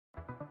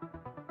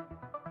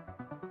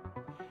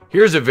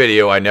Here's a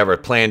video I never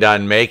planned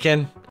on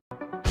making.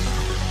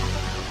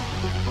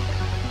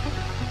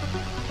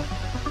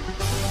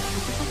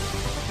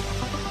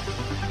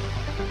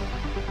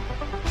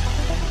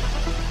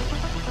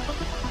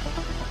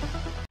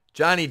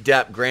 Johnny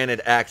Depp, granted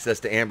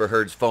access to Amber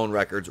Heard's phone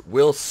records,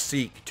 will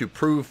seek to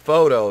prove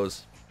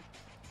photos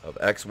of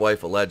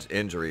ex-wife alleged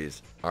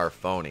injuries are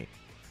phony.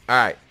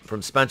 Alright,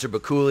 from Spencer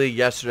Bakuli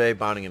yesterday,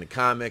 Bounding into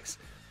Comics.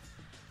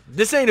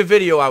 This ain't a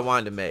video I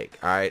wanted to make,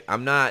 alright?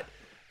 I'm not...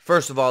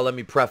 First of all, let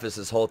me preface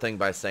this whole thing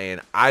by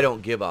saying I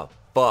don't give a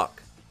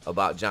fuck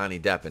about Johnny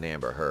Depp and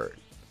Amber Heard.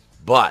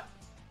 But,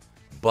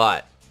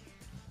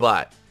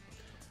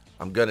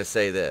 I'm going to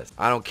say this.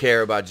 I don't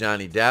care about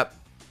Johnny Depp.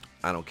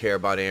 I don't care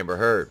about Amber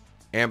Heard.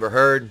 Amber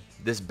Heard,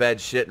 this bed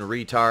shit and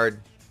retard,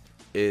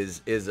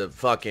 is a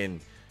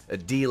fucking a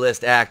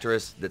D-list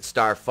actress that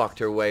star fucked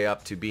her way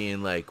up to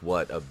being like,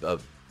 what, a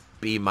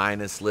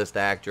B-minus list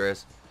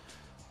actress.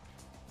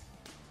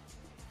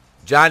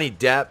 Johnny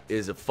Depp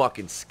is a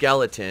fucking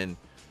skeleton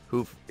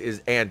who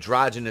is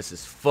androgynous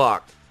as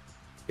fuck,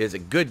 is a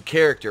good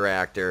character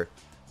actor,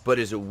 but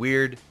is a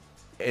weird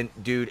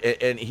dude,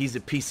 and he's a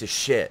piece of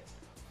shit.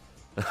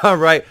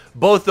 Alright?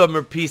 Both of them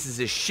are pieces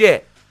of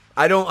shit.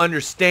 I don't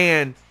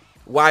understand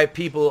why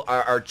people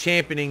are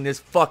championing this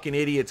fucking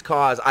idiot's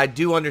cause. I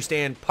do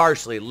understand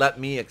partially. Let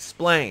me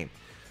explain.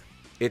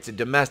 It's a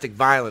domestic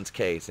violence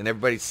case, and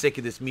everybody's sick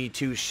of this Me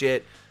Too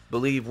shit.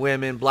 Believe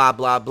women, blah,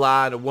 blah,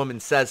 blah. And a woman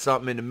says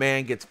something, and the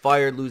man gets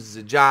fired, loses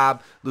a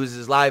job, loses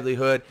his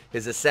livelihood.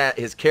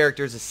 His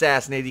character's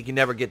assassinated. He can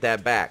never get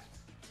that back.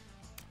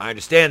 I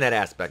understand that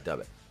aspect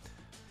of it.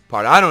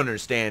 Part I don't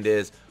understand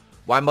is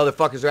why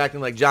motherfuckers are acting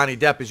like Johnny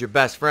Depp is your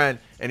best friend,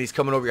 and he's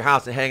coming over your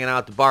house and hanging out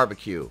at the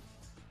barbecue.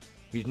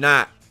 He's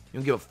not. He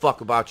don't give a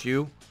fuck about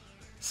you,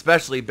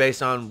 especially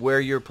based on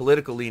where your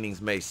political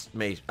leanings may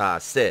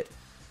sit.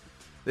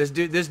 This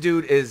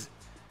dude is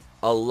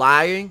a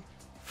lying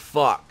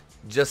fuck,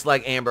 just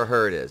like Amber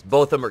Heard is.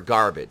 Both of them are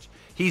garbage.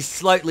 He's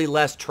slightly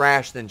less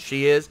trash than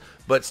she is,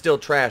 but still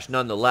trash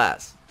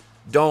nonetheless.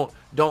 Don't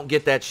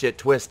get that shit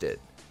twisted.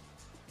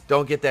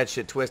 Don't get that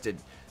shit twisted.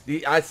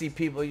 I see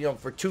people, you know,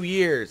 for 2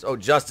 years, oh,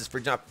 justice for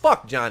John.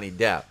 Fuck Johnny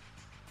Depp.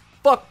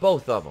 Fuck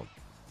both of them.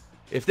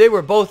 If they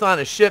were both on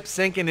a ship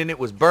sinking and it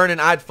was burning,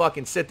 I'd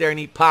fucking sit there and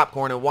eat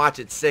popcorn and watch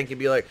it sink and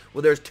be like,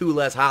 well, there's 2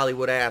 less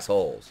Hollywood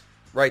assholes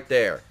right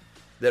there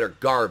that are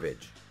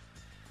garbage.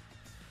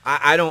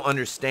 I don't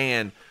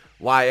understand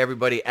why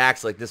everybody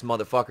acts like this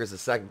motherfucker's the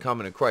second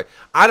coming of Christ.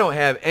 I don't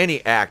have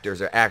any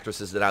actors or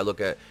actresses that I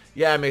look at.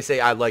 Yeah, I may say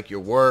I like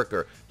your work,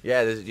 or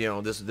yeah,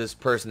 this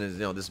person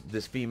is,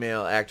 this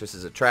female actress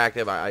is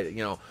attractive.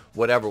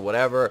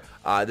 Whatever.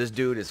 This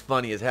dude is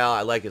funny as hell.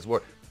 I like his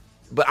work.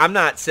 But I'm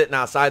not sitting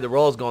outside the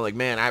roles going like,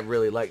 man, I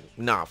really like.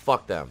 Nah,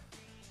 fuck them.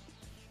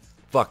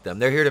 Fuck them.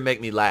 They're here to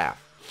make me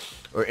laugh,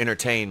 or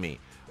entertain me,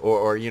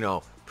 or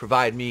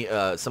provide me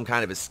some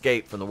kind of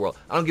escape from the world.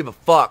 I don't give a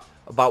fuck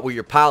about where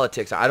your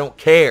politics are. I don't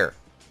care.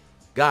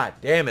 God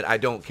damn it, I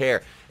don't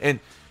care. And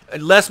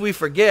unless we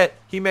forget,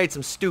 he made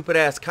some stupid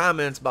ass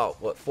comments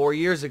about, what, 4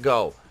 years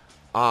ago,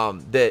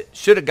 that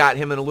should have got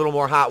him in a little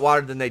more hot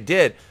water than they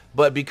did.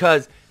 But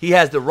because he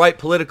has the right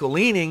political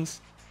leanings,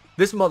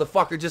 this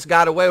motherfucker just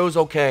got away. It was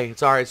okay.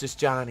 It's alright. It's just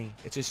Johnny.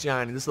 It's just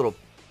Johnny. This little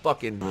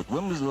fucking...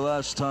 When was the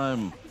last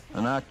time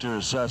an actor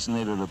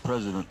assassinated a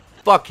president?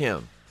 Fuck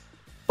him.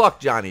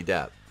 Fuck Johnny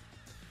Depp.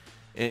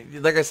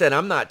 And like I said,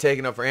 I'm not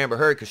taking up for Amber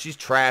Heard because she's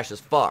trash as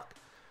fuck.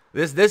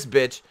 This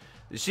bitch,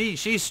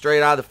 she's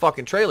straight out of the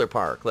fucking trailer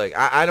park. Like,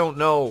 I don't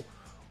know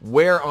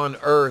where on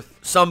earth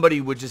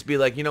somebody would just be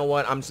like, you know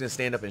what, I'm just going to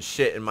stand up and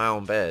shit in my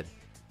own bed.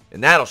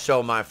 And that'll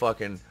show my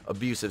fucking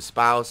abusive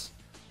spouse.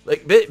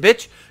 Like,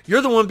 bitch,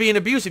 you're the one being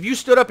abusive. You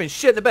stood up and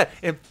shit in the bed.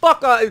 And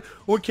fuck,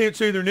 we can't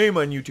say their name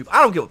on YouTube.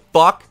 I don't give a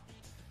fuck.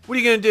 What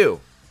are you going to do?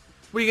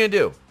 What are you going to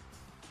do?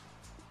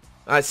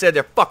 I said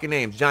their fucking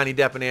names, Johnny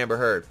Depp and Amber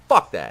Heard.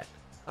 Fuck that.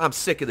 I'm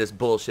sick of this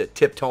bullshit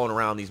tiptoeing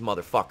around these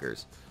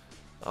motherfuckers.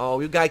 Oh,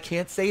 you guy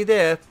can't say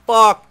this.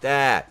 Fuck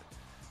that.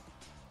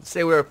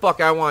 Say whatever the fuck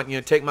I want.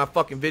 Take my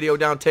fucking video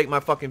down. Take my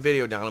fucking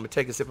video down. I'm going to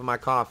take a sip of my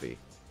coffee.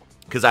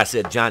 Because I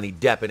said Johnny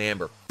Depp and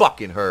Amber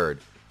fucking Heard.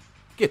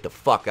 Get the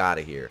fuck out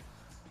of here.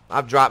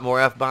 I've dropped more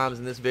F-bombs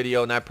in this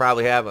video than I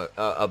probably have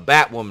a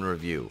Batwoman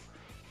review.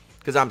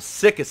 Because I'm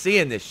sick of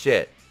seeing this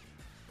shit.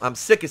 I'm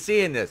sick of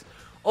seeing this.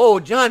 Oh,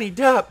 Johnny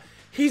Depp.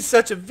 He's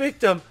such a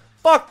victim.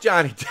 Fuck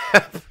Johnny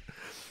Depp.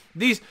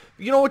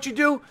 You know what you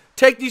do?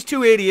 Take these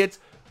 2 idiots,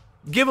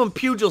 give them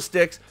pugil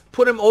sticks,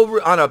 put them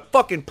over on a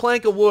fucking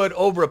plank of wood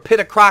over a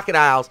pit of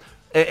crocodiles,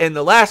 and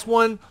the last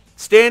one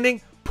standing,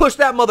 push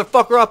that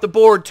motherfucker off the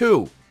board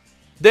too.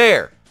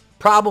 There.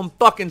 Problem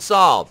fucking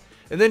solved.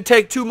 And then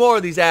take 2 more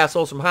of these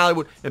assholes from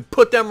Hollywood and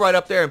put them right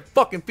up there and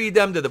fucking feed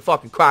them to the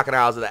fucking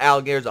crocodiles or the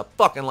alligators or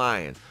fucking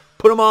lions.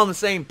 Put them all in the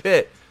same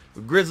pit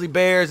with grizzly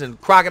bears and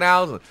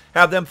crocodiles and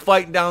have them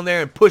fighting down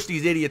there and push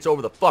these idiots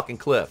over the fucking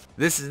cliff.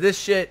 This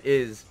shit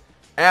is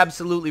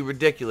absolutely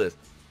ridiculous.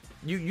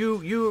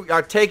 You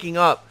are taking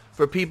up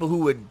for people who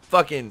would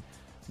fucking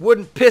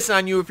wouldn't piss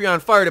on you if you're on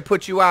fire to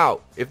put you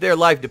out if their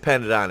life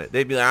depended on it.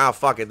 They'd be like, oh,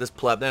 fuck it, this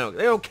pleb, they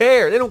don't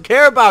care. They don't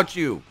care about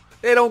you.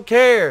 They don't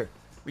care.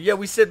 But yeah,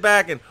 we sit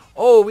back and,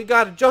 oh, we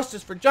got a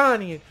justice for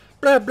Johnny and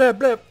blah, blah,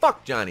 blah.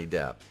 Fuck Johnny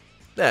Depp.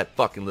 That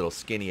fucking little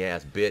skinny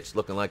ass bitch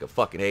looking like a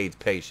fucking AIDS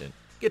patient.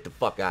 Get the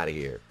fuck out of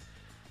here.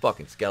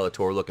 Fucking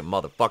Skeletor looking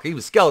motherfucker. Even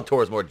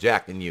Skeletor's more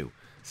jacked than you.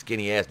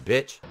 Skinny ass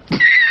bitch.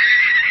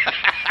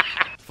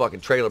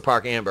 Fucking Trailer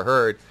Park Amber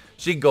Heard.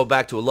 She can go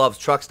back to a Love's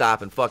truck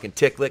stop in fucking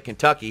Ticklet,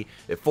 Kentucky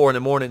at 4 in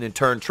the morning and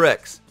turn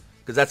tricks.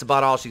 Because that's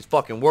about all she's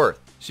fucking worth.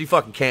 She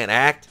fucking can't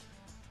act.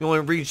 The only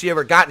reason she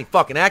ever got any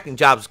fucking acting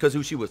jobs is because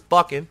who she was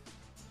fucking.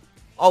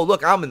 Oh,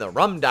 look, I'm in the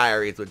Rum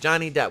Diaries with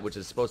Johnny Depp, which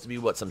is supposed to be,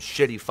 what, some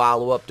shitty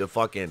follow-up to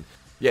fucking...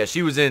 Yeah,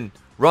 she was in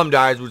Rum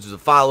Diaries, which is a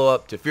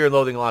follow-up to Fear and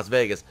Loathing in Las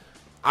Vegas.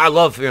 I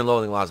love Fear and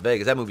Loathing in Las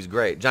Vegas. That movie's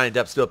great. Johnny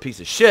Depp's still a piece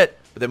of shit,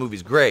 but that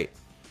movie's great.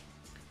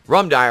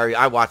 Rum Diary,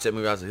 I watched that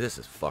movie, I was like, this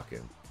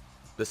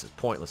is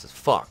pointless as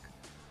fuck.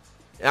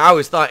 And I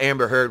always thought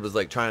Amber Heard was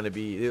like trying to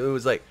be, it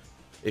was like,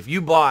 if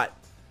you bought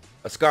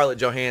a Scarlett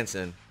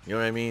Johansson, you know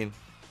what I mean?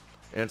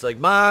 And it's like,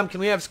 Mom, can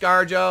we have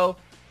ScarJo?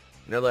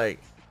 And they're like,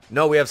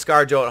 no, we have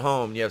ScarJo at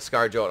home. And you have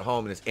ScarJo at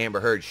home and it's Amber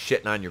Heard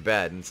shitting on your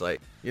bed. And it's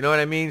like, you know what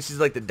I mean? She's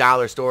like the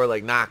dollar store,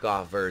 like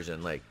knockoff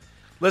version. Like,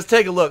 let's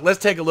take a look. Let's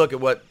take a look at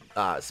what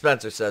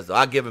Spencer says, though.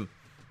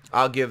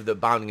 I'll give the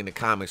Bounding into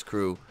Comics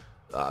crew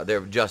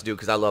their just due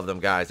because I love them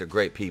guys. They're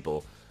great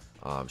people.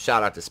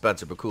 Shout out to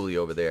Spencer Baculi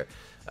over there.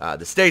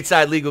 The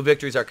stateside legal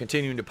victories are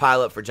continuing to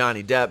pile up for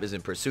Johnny Depp is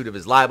in pursuit of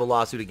his libel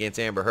lawsuit against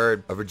Amber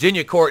Heard. A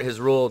Virginia court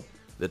has ruled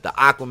that the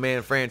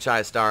Aquaman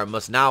franchise star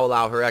must now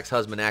allow her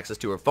ex-husband access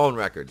to her phone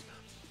records.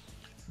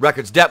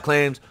 Records Depp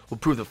claims will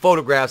prove the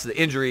photographs of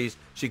the injuries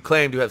she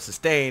claimed to have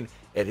sustained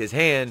at his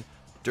hand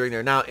during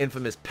their now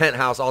infamous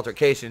penthouse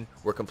altercation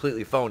were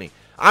completely phony.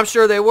 I'm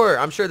sure they were.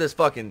 I'm sure this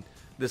fucking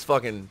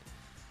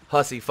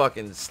hussy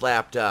fucking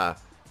slapped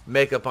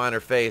makeup on her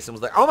face and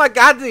was like, oh my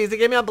god, they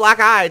gave me a black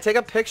eye, take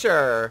a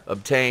picture.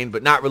 Obtained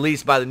but not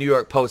released by the New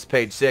York Post,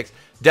 page 6.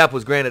 Depp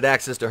was granted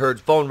access to Heard's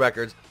phone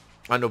records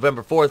on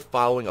November 4th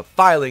following a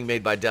filing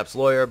made by Depp's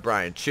lawyer,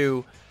 Brian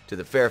Chu, to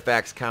the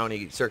Fairfax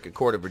County Circuit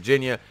Court of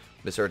Virginia.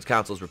 Ms. Heard's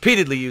counsels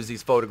repeatedly used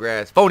these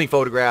phony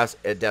photographs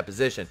at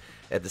deposition.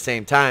 At the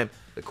same time,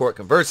 the court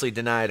conversely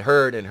denied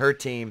Heard and her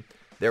team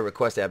their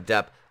request to have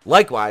Depp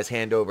likewise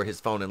hand over his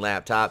phone and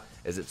laptop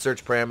as its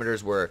search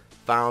parameters were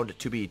found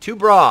to be too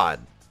broad.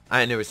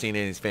 I ain't never seen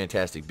any of these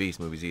Fantastic Beasts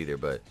movies either,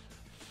 but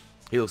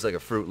he looks like a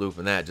Fruit Loop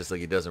in that, just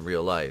like he does in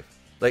real life.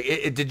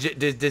 Like,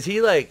 does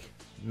he, like,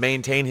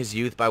 maintain his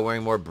youth by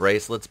wearing more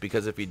bracelets?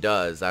 Because if he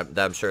does,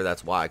 I'm sure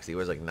that's why, because he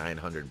wears, like,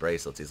 900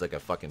 bracelets. He's like a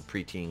fucking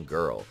preteen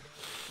girl.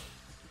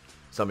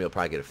 Somebody will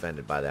probably get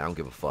offended by that. I don't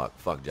give a fuck.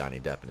 Fuck Johnny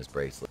Depp and his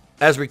bracelet.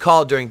 As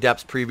recalled during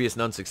Depp's previous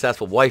and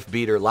unsuccessful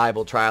wife-beater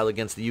libel trial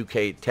against the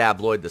UK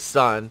tabloid The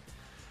Sun,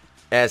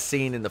 as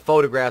seen in the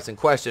photographs in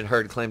question,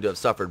 Heard claimed to have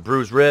suffered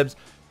bruised ribs,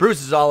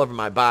 bruises all over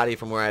my body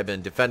from where I've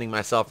been defending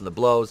myself from the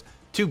blows,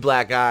 2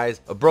 black eyes,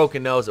 a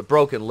broken nose, a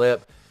broken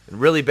lip, and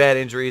really bad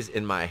injuries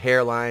in my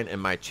hairline and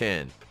my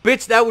chin.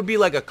 Bitch, that would be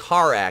like a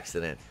car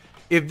accident.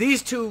 If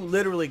these two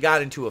literally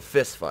got into a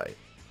fist fight,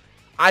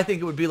 I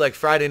think it would be like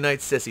Friday night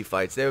sissy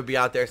fights. They would be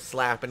out there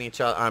slapping each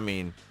other. I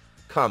mean,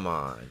 come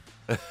on.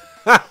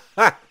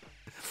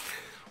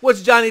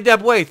 What's Johnny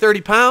Depp weigh?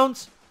 30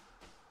 pounds?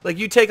 Like,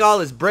 you take all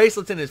his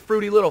bracelets and his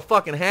fruity little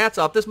fucking hats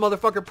off, this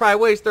motherfucker probably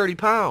weighs 30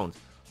 pounds.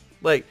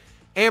 Like,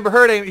 Amber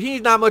Heard,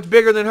 he's not much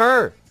bigger than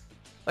her.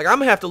 Like, I'm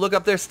going to have to look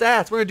up their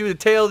stats. We're going to do the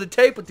tail of the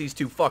tape with these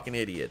two fucking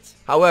idiots.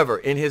 However,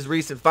 in his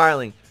recent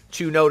filing,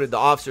 Chu noted the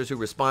officers who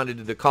responded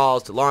to the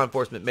calls to law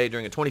enforcement made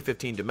during a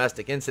 2015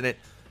 domestic incident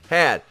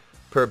had,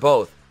 per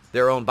both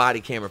their own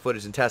body camera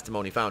footage and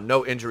testimony, found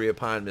no injury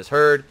upon Ms.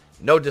 Heard,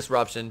 no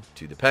disruption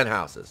to the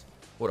penthouses.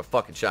 What a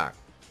fucking shock.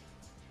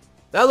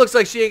 That looks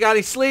like she ain't got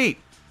any sleep.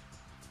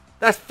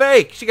 That's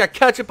fake. She got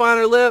ketchup on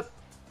her lip.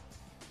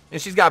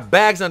 And she's got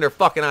bags under her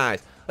fucking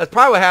eyes. That's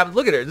probably what happened.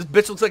 Look at her. This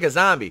bitch looks like a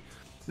zombie.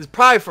 This is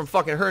probably from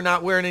fucking her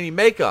not wearing any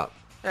makeup.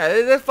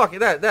 Yeah, that fucking,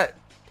 that.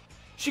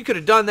 She could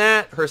have done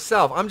that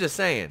herself. I'm just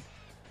saying.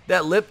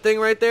 That lip thing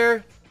right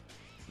there?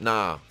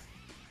 Nah.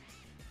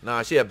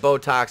 Nah, she had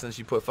Botox and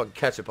she put fucking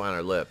ketchup on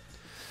her lip.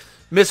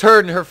 Miss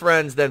Heard and her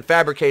friends then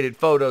fabricated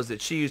photos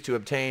that she used to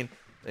obtain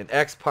an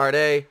ex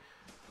parte,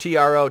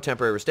 TRO,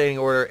 temporary restraining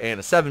order, and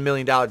a $7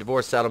 million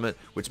divorce settlement,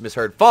 which Miss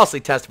Heard falsely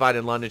testified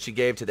in London she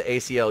gave to the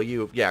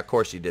ACLU. Yeah, of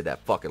course she did, that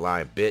fucking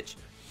lying bitch.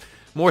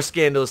 More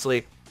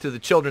scandalously, to the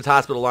Children's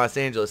Hospital Los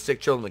Angeles, sick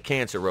children with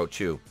cancer, wrote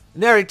Chu.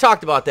 And they already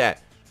talked about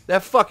that.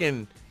 That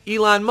fucking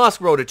Elon Musk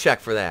wrote a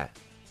check for that.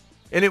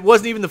 And it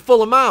wasn't even the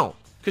full amount,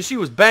 because she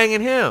was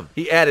banging him.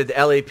 He added the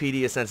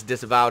LAPD has since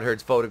disavowed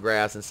Heard's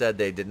photographs and said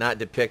they did not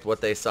depict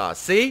what they saw.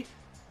 See?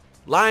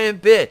 Lying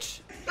bitch.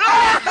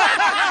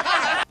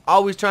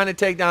 Always trying to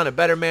take down a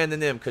better man than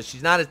them because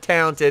she's not as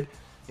talented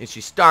and she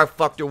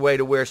star-fucked her way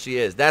to where she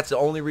is. That's the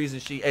only reason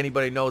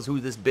anybody knows who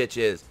this bitch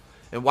is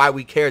and why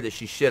we care that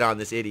she shit on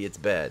this idiot's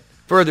bed.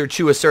 Further,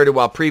 Chu asserted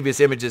while previous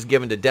images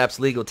given to Depp's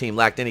legal team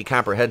lacked any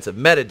comprehensive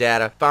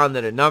metadata, found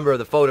that a number of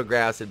the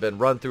photographs had been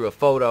run through a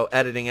photo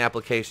editing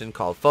application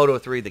called Photo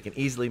 3 that can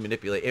easily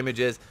manipulate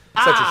images,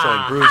 such as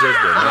showing bruises.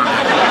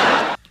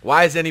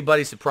 Why is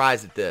anybody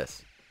surprised at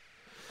this?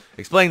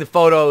 Explaining the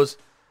photos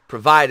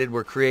provided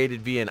were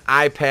created via an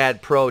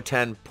iPad Pro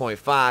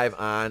 10.5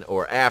 on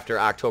or after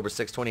October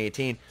 6,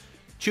 2018.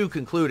 Chu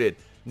concluded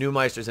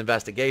Neumeister's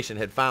investigation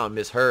had found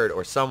Miss Heard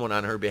or someone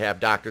on her behalf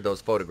doctored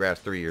those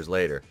photographs 3 years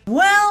later.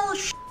 Well,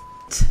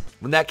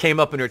 when that came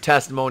up in her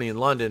testimony in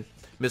London,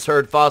 Miss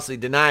Heard falsely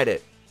denied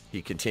it,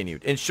 he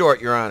continued. In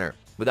short, Your Honor,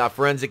 without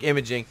forensic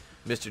imaging,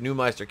 Mr.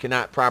 Neumeister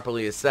cannot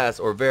properly assess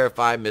or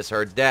verify Miss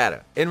Heard's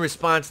data. In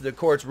response to the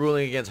court's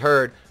ruling against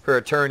Heard, her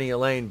attorney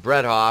Elaine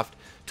Bredhoft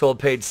told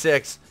Page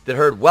 6 that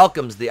Heard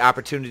welcomes the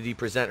opportunity to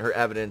present her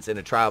evidence in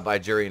a trial by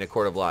jury in a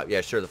court of law.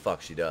 Yeah, sure the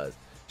fuck she does.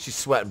 She's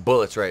sweating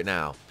bullets right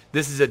now.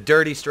 This is a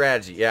dirty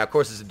strategy. Yeah, of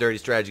course it's a dirty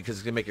strategy because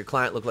it's going to make your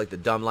client look like the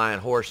dumb lying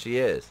horse she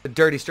is. A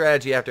dirty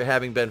strategy after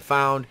having been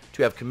found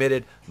to have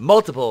committed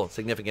multiple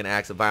significant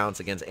acts of violence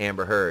against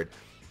Amber Heard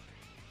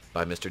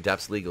by Mr.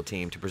 Depp's legal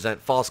team to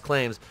present false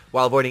claims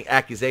while avoiding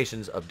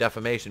accusations of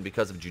defamation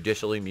because of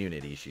judicial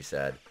immunity, she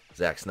said.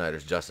 Zack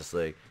Snyder's Justice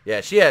League.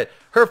 Yeah, she had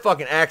her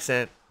fucking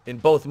accent in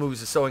both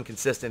movies is so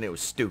inconsistent it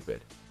was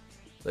stupid.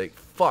 Like,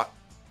 fuck.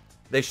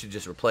 They should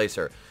just replace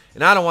her.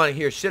 And I don't want to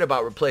hear shit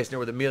about replacing her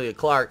with Emilia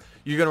Clarke.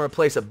 You're going to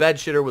replace a bed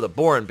shitter with a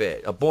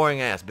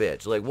boring ass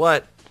bitch. Like,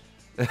 what?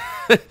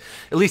 At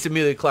least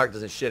Emilia Clarke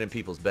doesn't shit in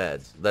people's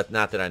beds.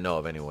 Not that I know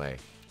of anyway.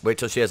 Wait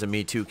till she has a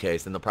Me Too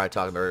case, then they'll probably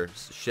talk about her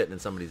shitting in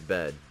somebody's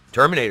bed.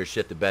 Terminator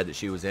shit the bed that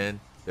she was in.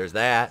 There's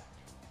that.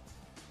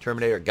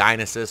 Terminator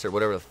Gynesis or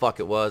whatever the fuck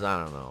it was.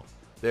 I don't know.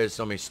 There's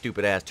so many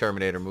stupid ass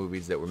Terminator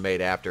movies that were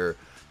made after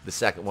the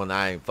second one that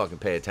I didn't fucking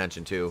pay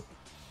attention to.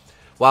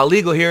 While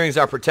legal hearings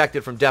are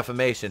protected from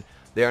defamation,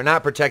 they are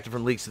not protected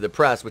from leaks to the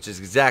press, which is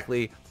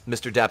exactly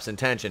Mr. Depp's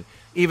intention.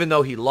 Even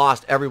though he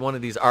lost every one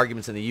of these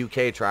arguments in the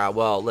UK trial,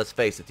 well, let's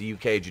face it, the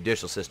UK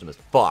judicial system is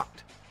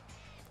fucked.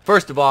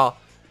 First of all,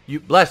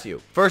 bless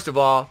you. First of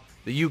all,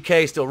 the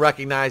UK still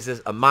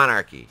recognizes a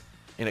monarchy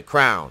and a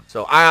crown.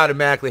 So I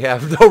automatically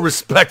have no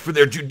respect for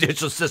their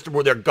judicial system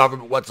or their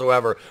government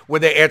whatsoever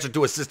when they answer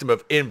to a system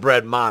of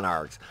inbred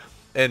monarchs.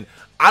 And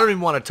I don't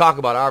even want to talk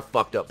about our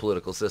fucked up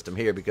political system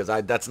here because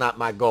that's not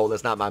my goal.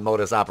 That's not my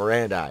modus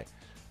operandi.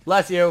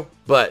 Bless you.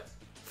 But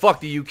fuck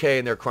the UK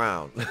and their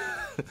crown.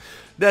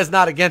 That's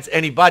not against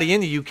anybody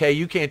in the UK.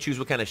 You can't choose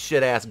what kind of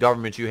shit-ass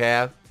government you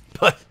have.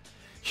 But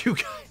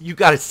you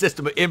got a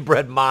system of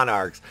inbred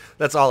monarchs.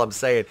 That's all I'm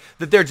saying.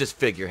 That they're just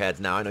figureheads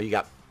now. I know you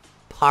got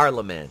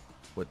Parliament.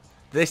 Do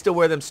they still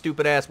wear them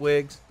stupid-ass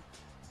wigs?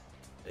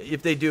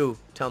 If they do,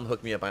 tell them to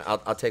hook me up.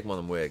 I'll take one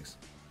of them wigs.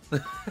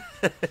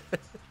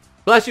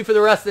 Bless you for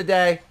the rest of the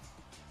day.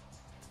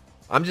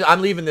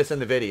 I'm leaving this in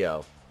the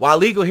video. While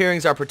legal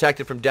hearings are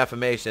protected from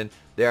defamation,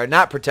 they are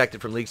not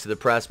protected from leaks to the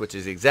press, which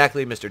is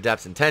exactly Mr.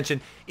 Depp's intention.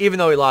 Even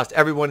though he lost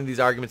every one of these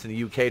arguments in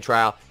the UK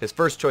trial, his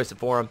first choice of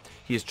forum,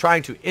 he is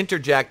trying to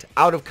interject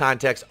out of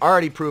context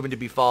already proven to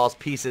be false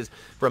pieces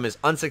from his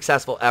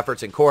unsuccessful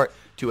efforts in court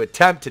to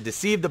attempt to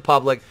deceive the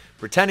public,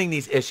 pretending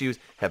these issues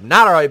have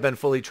not already been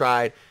fully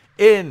tried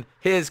in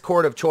his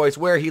court of choice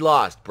where he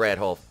lost,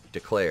 Bradholt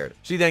declared.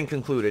 She then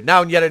concluded,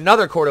 now in yet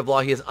another court of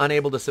law, he is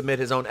unable to submit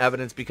his own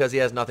evidence because he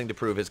has nothing to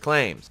prove his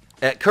claims.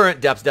 At current,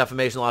 Depp's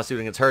defamation lawsuit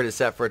against Heard is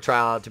set for a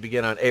trial to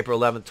begin on April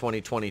 11th,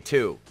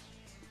 2022.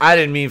 I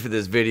didn't mean for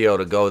this video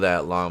to go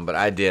that long, but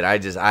I did.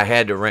 I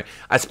had to rant.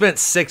 I spent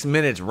 6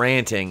 minutes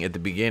ranting at the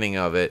beginning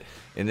of it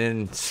and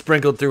then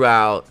sprinkled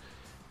throughout,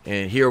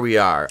 and here we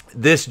are.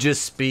 This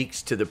just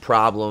speaks to the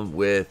problem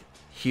with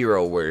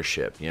hero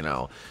worship, you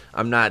know.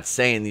 I'm not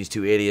saying these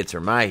two idiots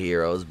are my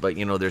heroes, but,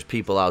 you know, there's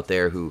people out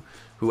there who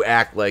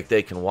act like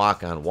they can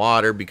walk on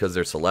water because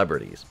they're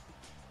celebrities.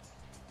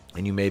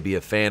 And you may be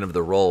a fan of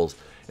the roles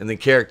and the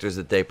characters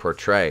that they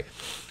portray.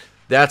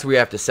 That's where you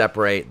have to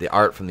separate the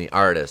art from the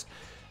artist.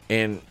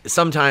 And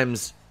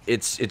sometimes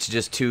it's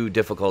just too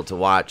difficult to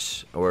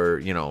watch or,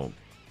 you know,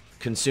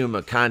 consume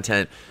a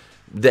content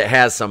that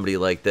has somebody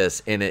like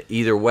this in it.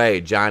 Either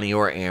way, Johnny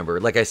or Amber,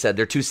 like I said,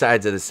 they're two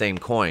sides of the same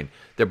coin.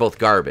 They're both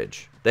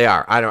garbage. They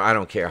are. I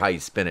don't care how you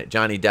spin it.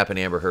 Johnny Depp and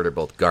Amber Heard are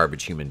both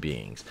garbage human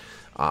beings.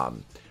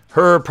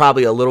 Her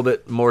probably a little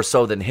bit more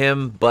so than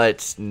him,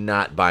 but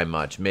not by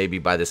much. Maybe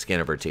by the skin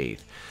of her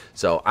teeth.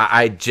 So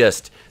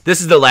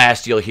this is the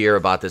last you'll hear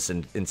about this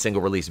in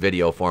single release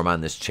video form on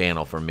this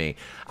channel from me.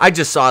 I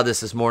just saw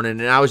this morning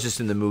and I was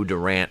just in the mood to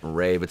rant and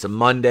rave. It's a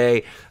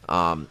Monday.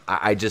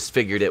 I just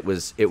figured it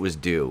was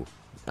due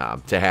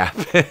to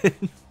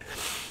happen.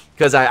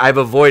 Because I've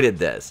avoided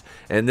this,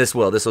 and this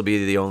will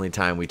be the only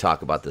time we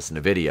talk about this in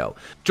a video.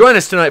 Join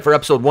us tonight for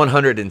episode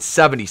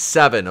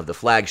 177 of the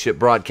flagship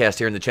broadcast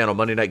here in the channel,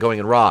 Monday Night Going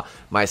in Raw.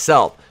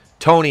 Myself,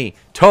 Tony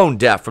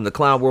ToneDef from the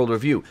Clown World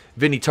Review,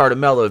 Vinnieart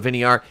of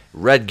Vinnieart,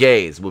 Red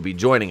Gaze will be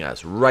joining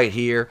us right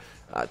here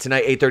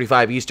tonight,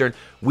 8:35 Eastern.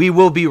 We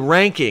will be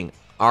ranking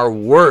our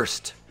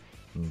worst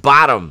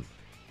bottom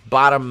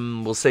 10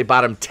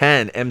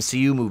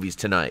 MCU movies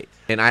tonight.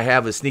 And I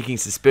have a sneaking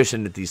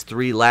suspicion that these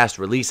 3 last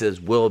releases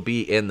will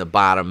be in the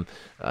bottom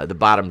 10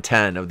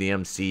 of the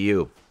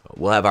MCU.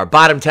 We'll have our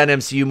bottom 10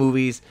 MCU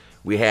movies.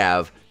 We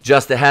have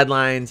just the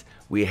headlines.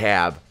 We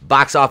have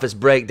box office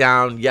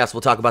breakdown. Yes,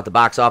 we'll talk about the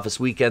box office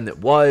weekend that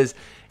was,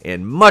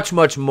 and much,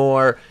 much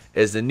more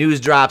as the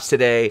news drops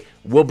today.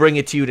 We'll bring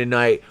it to you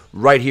tonight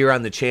right here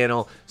on the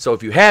channel. So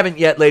if you haven't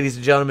yet, ladies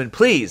and gentlemen,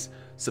 please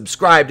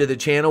subscribe to the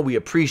channel. We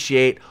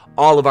appreciate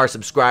all of our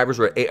subscribers.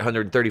 We're at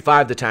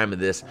 835 the time of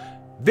this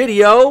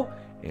video,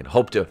 and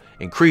hope to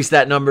increase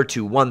that number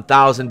to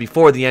 1,000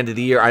 before the end of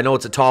the year. I know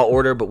it's a tall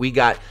order, but we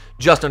got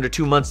just under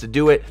 2 months to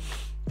do it.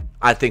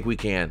 I think we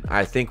can.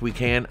 I think we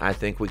can. I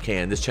think we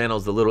can. This channel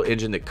is the little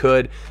engine that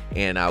could,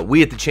 and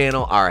we at the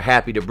channel are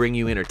happy to bring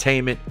you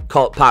entertainment,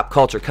 pop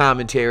culture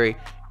commentary,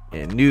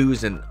 and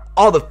news, and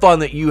all the fun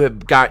that you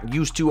have gotten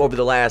used to over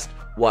the last,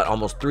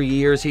 almost 3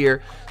 years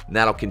here. And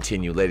that'll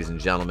continue, ladies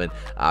and gentlemen.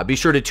 Be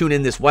sure to tune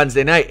in this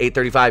Wednesday night,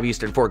 8:35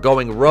 Eastern, for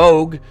Going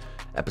Rogue,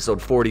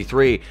 episode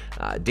 43.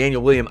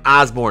 Daniel William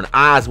Osborne,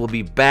 Oz, will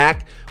be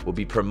back. We'll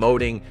be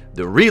promoting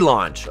the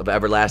relaunch of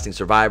Everlasting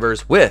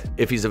Survivors with,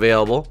 if he's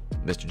available,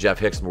 Mr. Jeff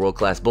Hicks from World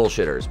Class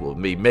Bullshitters will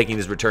be making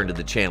his return to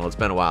the channel. It's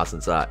been a while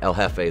since El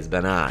Jefe has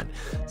been on.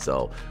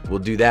 So we'll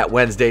do that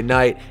Wednesday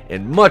night,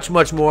 and much,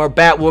 much more.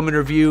 Batwoman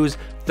reviews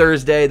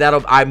Thursday.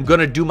 I'm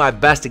going to do my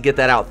best to get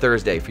that out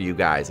Thursday for you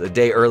guys, a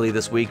day early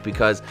this week,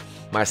 because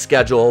my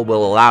schedule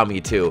will allow me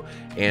to.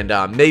 And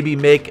maybe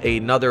make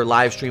another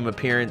live stream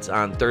appearance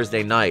on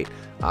Thursday night.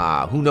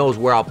 Who knows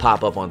where I'll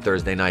pop up on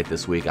Thursday night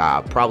this week.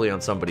 Probably on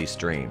somebody's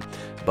stream.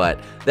 But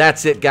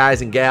that's it,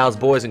 guys and gals,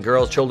 boys and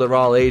girls, children of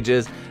all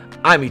ages.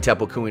 I'm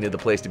Etepo Kuina, the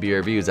place to be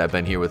reviews. I've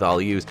been here with all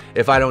of yous.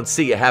 If I don't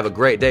see you, have a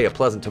great day, a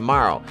pleasant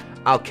tomorrow.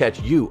 I'll catch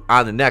you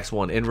on the next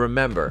one. And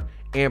remember,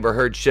 Amber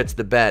Heard shits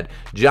the bed,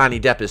 Johnny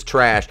Depp is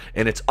trash,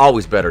 and it's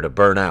always better to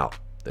burn out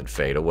than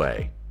fade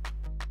away.